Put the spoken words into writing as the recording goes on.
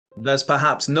There's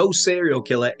perhaps no serial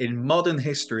killer in modern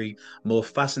history more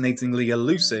fascinatingly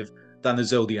elusive than the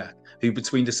Zodiac, who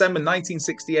between December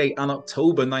 1968 and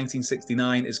October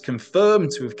 1969 is confirmed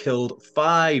to have killed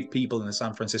 5 people in the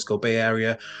San Francisco Bay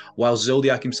Area, while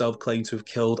Zodiac himself claimed to have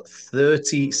killed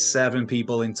 37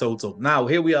 people in total. Now,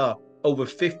 here we are, over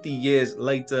 50 years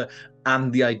later,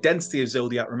 and the identity of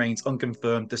Zodiac remains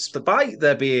unconfirmed, despite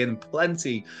there being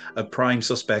plenty of prime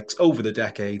suspects over the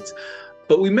decades.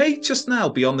 But we may just now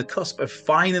be on the cusp of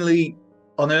finally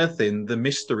unearthing the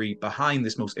mystery behind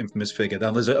this most infamous figure.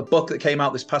 Now, there's a book that came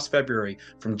out this past February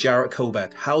from Jarrett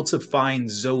Kobek, How to Find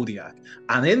Zodiac.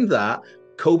 And in that,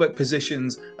 Kobek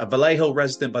positions a Vallejo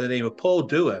resident by the name of Paul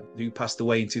Dewar, who passed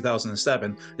away in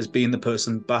 2007, as being the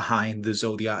person behind the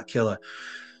Zodiac killer.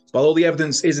 While all the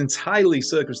evidence is entirely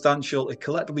circumstantial, it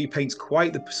collectively paints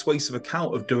quite the persuasive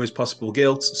account of Dewar's possible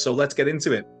guilt. So let's get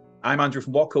into it. I'm Andrew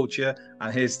from What Culture,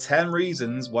 and here's 10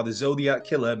 reasons why the Zodiac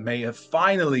Killer may have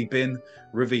finally been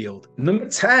revealed. Number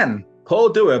 10. Paul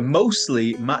Dewar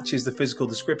mostly matches the physical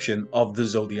description of the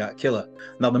Zodiac Killer.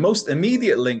 Now, the most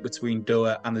immediate link between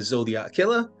Dewar and the Zodiac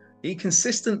Killer, he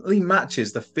consistently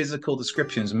matches the physical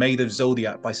descriptions made of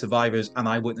Zodiac by survivors and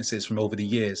eyewitnesses from over the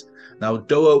years. Now,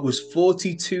 Dewar was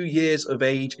 42 years of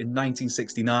age in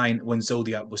 1969 when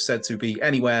Zodiac was said to be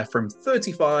anywhere from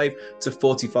 35 to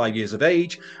 45 years of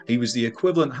age. He was the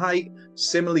equivalent height,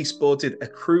 similarly sported a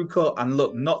crew cut, and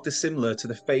looked not dissimilar to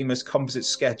the famous composite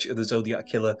sketch of the Zodiac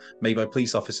Killer made by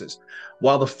police officers.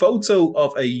 While the photo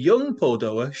of a young Paul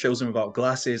Dewar shows him without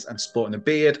glasses and sporting a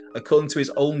beard, according to his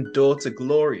own daughter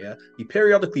Gloria, he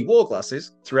periodically wore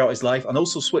glasses throughout his life and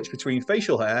also switched between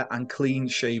facial hair and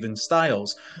clean-shaven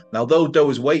styles. Now, though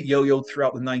Dewar's weight yo-yoed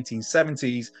throughout the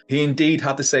 1970s, he indeed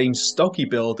had the same stocky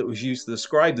build that was used to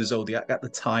describe the Zodiac at the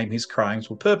time his crimes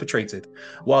were perpetrated.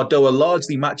 While Dewar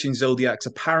largely matching Zodiac's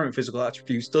apparent physical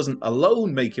attributes doesn't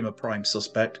alone make him a prime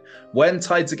suspect, when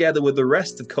tied together with the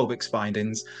rest of Kobek's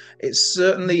findings, it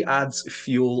certainly adds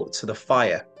fuel to the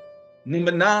fire.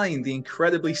 Number 9, the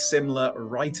incredibly similar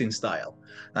writing style.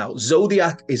 Now,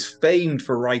 Zodiac is famed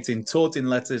for writing taunting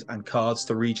letters and cards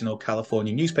to regional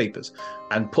California newspapers,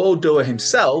 and Paul Dewar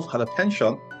himself had a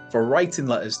penchant for writing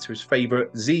letters to his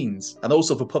favorite zines and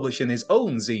also for publishing his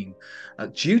own zine.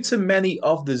 Due to many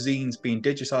of the zines being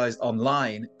digitized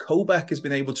online, Kobek has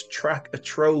been able to track a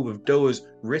trove of Dewar's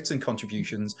written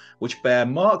contributions, which bear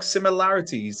marked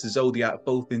similarities to Zodiac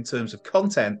both in terms of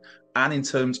content and in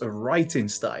terms of writing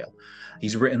style.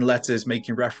 He's written letters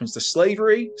making reference to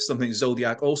slavery, something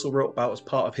Zodiac also wrote about as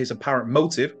part of his apparent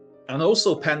motive, and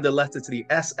also penned a letter to the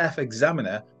SF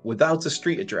Examiner without a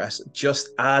street address, just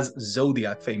as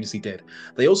Zodiac famously did.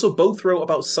 They also both wrote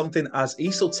about something as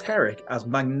esoteric as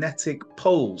magnetic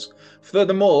poles.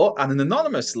 Furthermore, an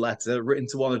anonymous letter written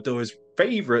to one of Dewar's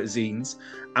favorite zines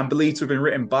and believed to have been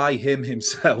written by him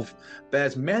himself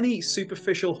bears many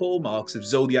superficial hallmarks of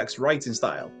Zodiac's writing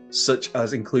style, such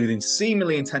as including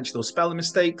seemingly intentional spelling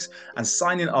mistakes and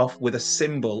signing off with a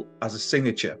symbol as a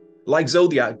signature. Like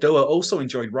Zodiac, Dewar also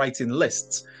enjoyed writing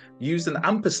lists, used an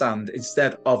ampersand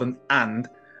instead of an and,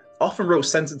 often wrote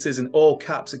sentences in all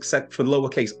caps except for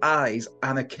lowercase i's,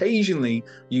 and occasionally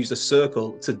used a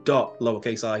circle to dot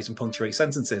lowercase i's and punctuate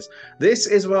sentences. This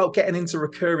is without getting into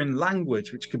recurring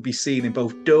language, which could be seen in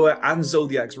both Dewar and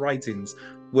Zodiac's writings,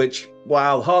 which,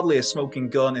 while hardly a smoking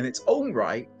gun in its own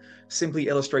right, simply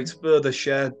illustrates further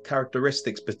shared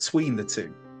characteristics between the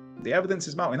two. The evidence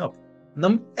is mounting up.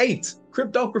 Number 8,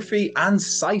 cryptography and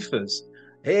ciphers.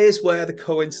 Here's where the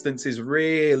coincidences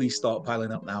really start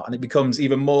piling up now, and it becomes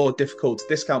even more difficult to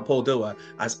discount Paul Dewar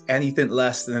as anything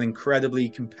less than an incredibly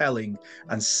compelling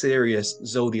and serious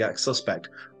Zodiac suspect.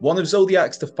 One of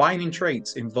Zodiac's defining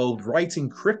traits involved writing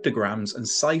cryptograms and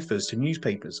ciphers to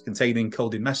newspapers containing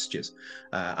coded messages.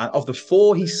 And of the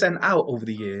 4 he sent out over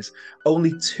the years,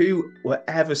 only 2 were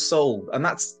ever sold, and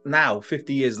that's now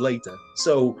 50 years later.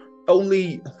 So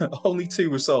only 2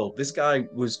 were sold. This guy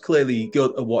was clearly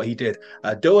good at what he did.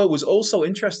 Dewar was also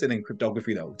interested in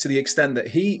cryptography, though, to the extent that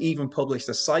he even published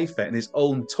a cipher in his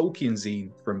own Tolkien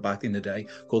zine from back in the day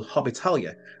called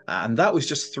Hobbitalia. And that was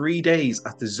just 3 days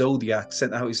after Zodiac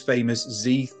sent out his famous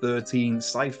Z13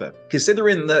 cipher.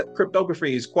 Considering that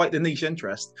cryptography is quite the niche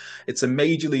interest, it's a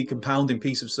majorly compounding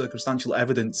piece of circumstantial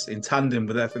evidence in tandem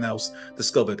with everything else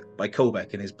discovered by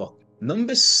Kobek in his book.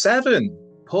 Number 7.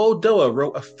 Paul Dewar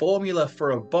wrote a formula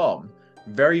for a bomb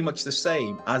very much the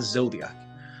same as Zodiac.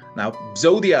 Now,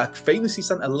 Zodiac famously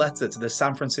sent a letter to the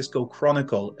San Francisco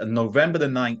Chronicle on November the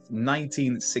 9th,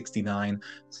 1969,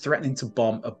 threatening to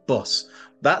bomb a bus.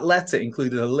 That letter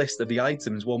included a list of the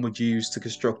items one would use to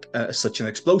construct such an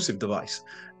explosive device.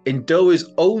 In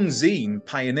Dewar's own zine,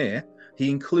 Pioneer, he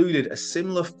included a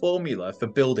similar formula for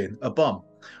building a bomb,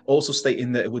 also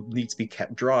stating that it would need to be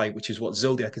kept dry, which is what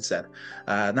Zodiac had said.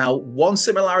 Now, one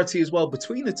similarity as well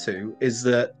between the two is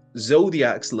that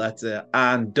Zodiac's letter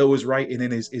and Doa's writing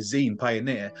in his zine,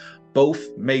 Pioneer,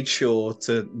 both made sure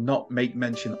to not make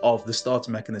mention of the starter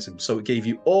mechanism. So it gave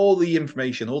you all the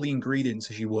information, all the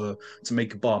ingredients, as you were, to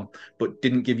make a bomb, but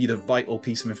didn't give you the vital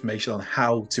piece of information on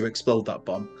how to explode that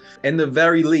bomb. In the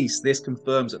very least, this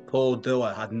confirms that Paul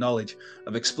Doa had knowledge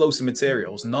of explosive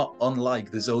materials, not unlike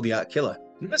the Zodiac Killer.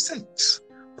 Number 6.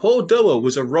 Paul Doa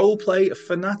was a roleplay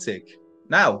fanatic.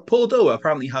 Now, Paul Doa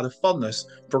apparently had a fondness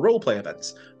for roleplay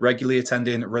events, regularly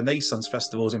attending Renaissance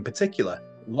festivals in particular.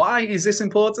 Why is this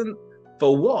important?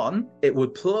 For one, it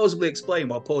would plausibly explain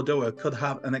why Paul Doa could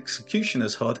have an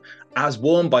executioner's hood, as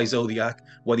worn by Zodiac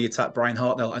when he attacked Brian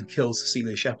Hartnell and killed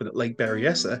Cecilia Shepard at Lake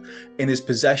Berryessa, in his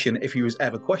possession if he was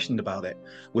ever questioned about it,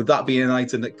 with that being an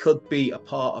item that could be a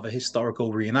part of a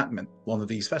historical reenactment, one of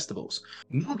these festivals.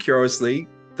 More curiously,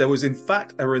 there was in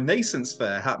fact a Renaissance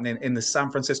fair happening in the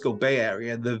San Francisco Bay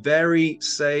Area the very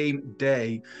same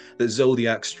day that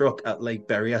Zodiac struck at Lake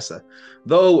Berryessa.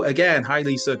 Though, again,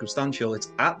 highly circumstantial,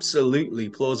 it's absolutely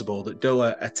plausible that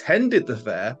Doa attended the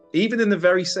fair, even in the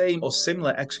very same or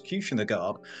similar executioner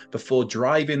garb, before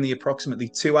driving the approximately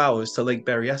 2 hours to Lake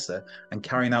Berryessa and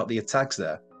carrying out the attacks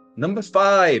there. Number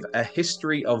 5, a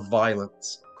history of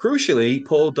violence. Crucially,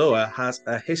 Paul Doa has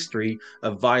a history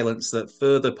of violence that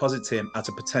further posits him as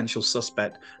a potential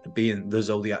suspect of being the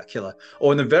Zodiac Killer,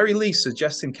 or in the very least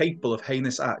suggests him capable of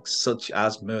heinous acts such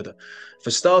as murder. For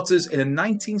starters, in a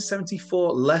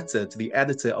 1974 letter to the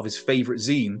editor of his favourite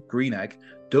zine, Green Egg,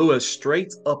 Doa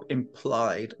straight up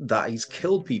implied that he's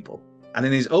killed people. And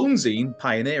in his own zine,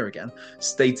 Pioneer again,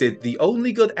 stated the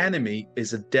only good enemy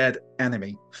is a dead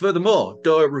enemy. Furthermore,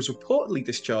 Doa was reportedly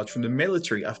discharged from the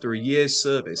military after a year's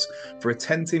service for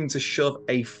attempting to shove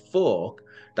a fork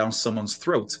down someone's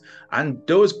throat. And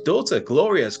Doa's daughter,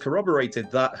 Gloria, has corroborated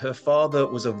that her father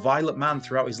was a violent man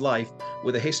throughout his life,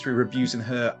 with a history of abusing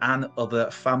her and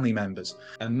other family members.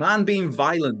 A man being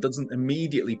violent doesn't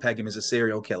immediately peg him as a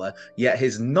serial killer, yet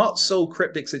his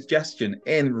not-so-cryptic suggestion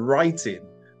in writing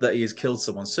that he has killed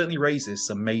someone certainly raises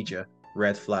some major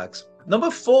red flags. Number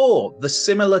 4, the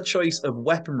similar choice of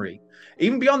weaponry.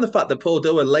 Even beyond the fact that Paul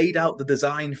Doa laid out the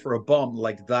design for a bomb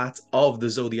like that of the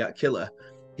Zodiac Killer,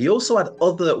 he also had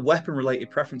other weapon-related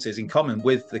preferences in common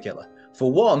with the killer.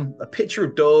 For one, a picture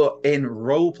of Doa in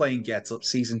role-playing getup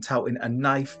sees him touting a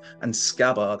knife and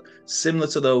scabbard similar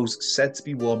to those said to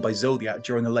be worn by Zodiac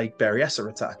during the Lake Berryessa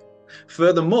attack.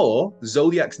 Furthermore,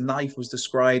 Zodiac's knife was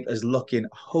described as looking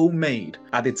homemade.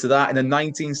 Added to that, in a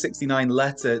 1969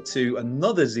 letter to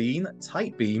another zine,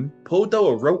 Tight Beam, Paul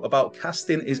Doa wrote about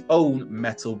casting his own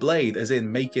metal blade, as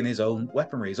in making his own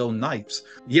weaponry, his own knives.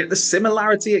 Yet the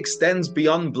similarity extends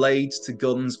beyond blades to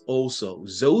guns also.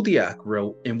 Zodiac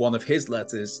wrote in one of his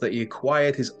letters that he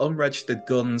acquired his unregistered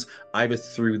guns either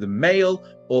through the mail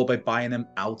or by buying them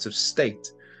out of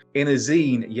state. In a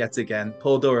zine, yet again,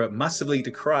 Paul Doa massively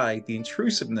decried the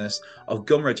intrusiveness of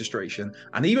gun registration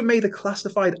and even made a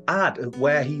classified ad of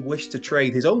where he wished to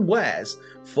trade his own wares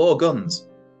for guns.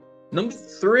 Number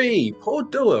 3, Paul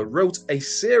Doa wrote a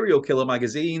serial killer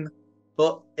magazine,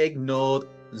 but ignored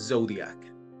Zodiac.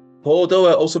 Paul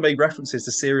Doa also made references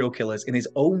to serial killers in his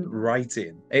own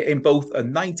writing. In both a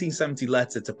 1970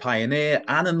 letter to Pioneer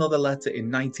and another letter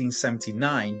in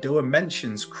 1979, Doa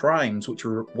mentions crimes which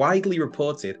were widely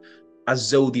reported as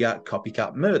Zodiac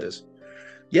copycat murders,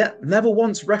 yet never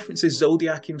once references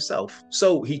Zodiac himself.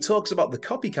 So he talks about the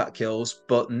copycat kills,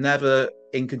 but never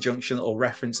in conjunction or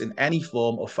reference in any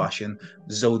form or fashion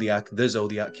Zodiac, the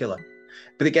Zodiac Killer.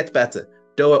 But it gets better.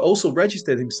 Doa also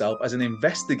registered himself as an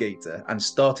investigator and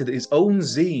started his own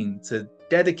zine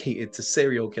dedicated to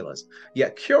serial killers.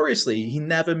 Yet curiously, he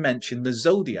never mentioned the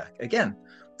Zodiac again,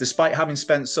 despite having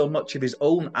spent so much of his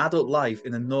own adult life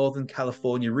in the Northern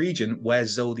California region where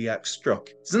Zodiac struck.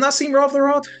 Doesn't that seem rather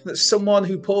odd? That someone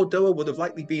who Paul Doa would have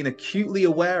likely been acutely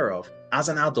aware of as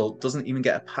an adult doesn't even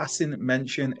get a passing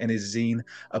mention in his zine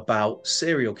about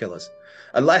serial killers.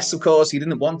 Unless, of course, he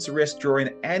didn't want to risk drawing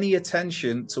any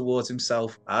attention towards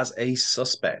himself as a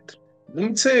suspect.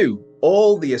 Number 2,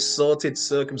 all the assorted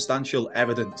circumstantial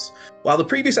evidence. While the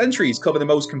previous entries cover the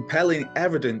most compelling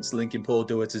evidence linking Paul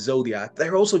Doa to Zodiac,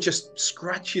 they're also just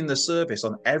scratching the surface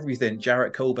on everything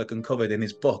Jarrett Koberg uncovered in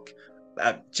his book.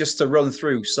 Just to run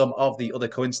through some of the other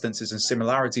coincidences and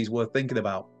similarities worth thinking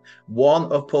about.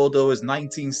 One of Paul Doa's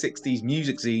 1960s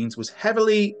music zines was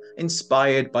heavily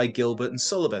inspired by Gilbert and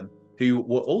Sullivan, who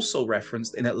were also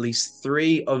referenced in at least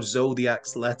 3 of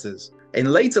Zodiac's letters. In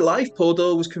later life, Paul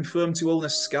Doyle was confirmed to own a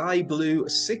sky blue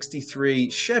 63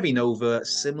 Chevy Nova,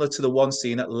 similar to the one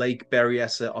seen at Lake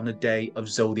Berryessa on the day of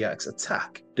Zodiac's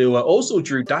attack. Doyle also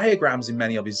drew diagrams in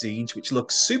many of his zines, which look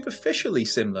superficially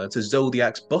similar to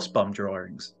Zodiac's bus bomb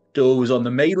drawings. Doyle was on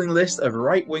the mailing list of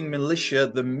right-wing militia,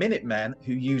 the Minutemen,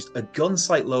 who used a gun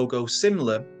sight logo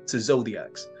similar to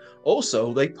Zodiac's.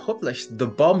 Also, they published the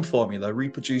bomb formula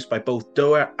reproduced by both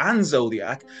Doyle and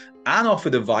Zodiac and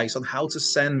offered advice on how to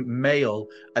send mail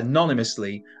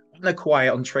anonymously and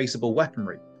acquire untraceable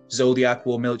weaponry. Zodiac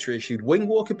wore military-issued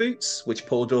wingwalker boots, which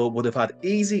Paul Doyle would have had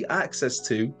easy access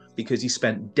to because he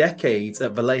spent decades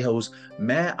at Vallejo's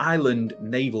Mare Island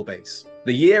Naval Base.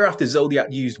 The year after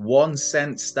Zodiac used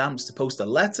 1-cent stamps to post a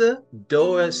letter,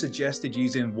 Doyle suggested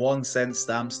using 1-cent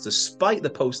stamps to spite the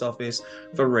post office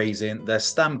for raising their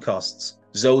stamp costs.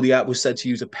 Zodiac was said to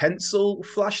use a pencil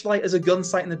flashlight as a gun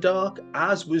sight in the dark,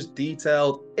 as was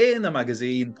detailed in a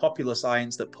magazine, Popular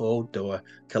Science, that Paul Doyle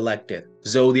collected.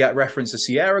 Zodiac referenced the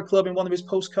Sierra Club in one of his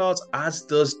postcards, as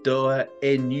does Doyle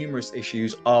in numerous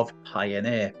issues of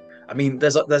Pioneer. I mean,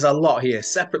 there's a lot here.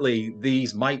 Separately,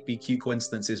 these might be cute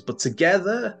coincidences, but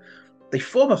together, they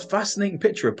form a fascinating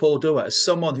picture of Paul Doyle as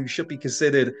someone who should be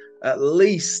considered at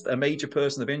least a major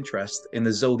person of interest in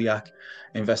the Zodiac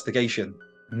investigation.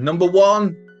 Number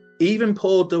one, even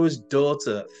Paul Doyle's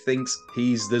daughter thinks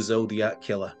he's the Zodiac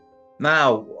killer.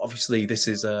 Now, obviously, this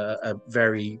is a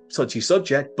very touchy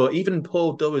subject, but even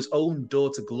Paul Doyle's own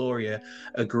daughter, Gloria,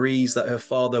 agrees that her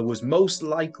father was most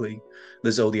likely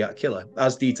the Zodiac killer,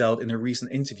 as detailed in a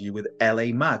recent interview with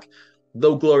LA Mag.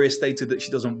 Though Gloria stated that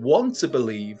she doesn't want to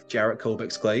believe Jarrett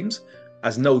Kobek's claims,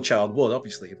 as no child would,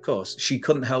 obviously, of course, she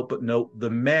couldn't help but note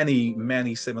the many,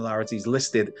 many similarities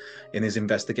listed in his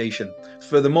investigation.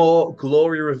 Furthermore,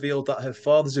 Gloria revealed that her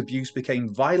father's abuse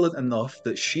became violent enough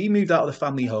that she moved out of the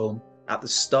family home at the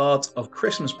start of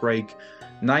Christmas break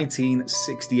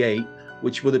 1968,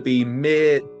 which would have been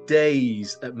mere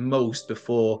days at most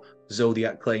before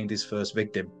Zodiac claimed his first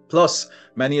victim. Plus,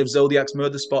 many of Zodiac's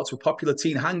murder spots were popular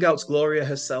teen hangouts Gloria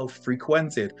herself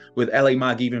frequented, with LA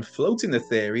Mag even floating the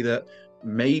theory that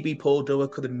maybe Paul Doyle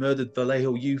could have murdered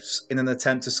Vallejo youths in an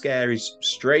attempt to scare his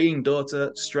straying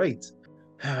daughter straight.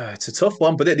 It's a tough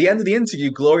one, but at the end of the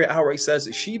interview, Gloria outright says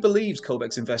that she believes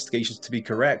Kobek's investigations to be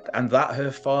correct and that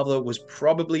her father was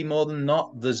probably more than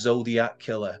not the Zodiac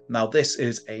killer. Now, this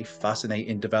is a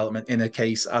fascinating development in a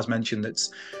case, as mentioned,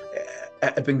 that's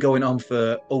been going on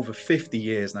for over 50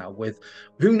 years now, with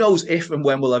who knows if and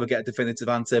when we'll ever get a definitive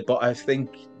answer, but I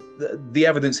think the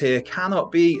evidence here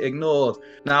cannot be ignored.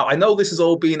 Now, I know this has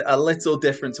all been a little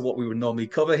different to what we would normally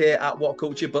cover here at What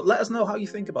Culture, but let us know how you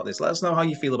think about this. Let us know how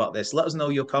you feel about this. Let us know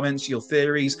your comments, your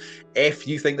theories, if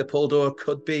you think that Paul Doyle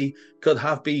could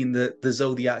have been the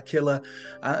Zodiac killer.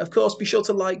 Of course, be sure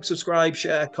to like, subscribe,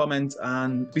 share, comment,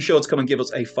 and be sure to come and give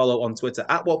us a follow on Twitter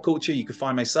at What Culture. You can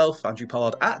find myself, Andrew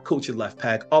Pollard, at Cultured Left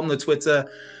Peg on the Twitter.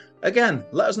 Again,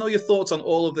 let us know your thoughts on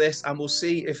all of this, and we'll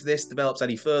see if this develops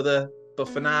any further. But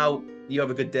for now, you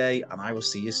have a good day, and I will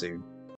see you soon.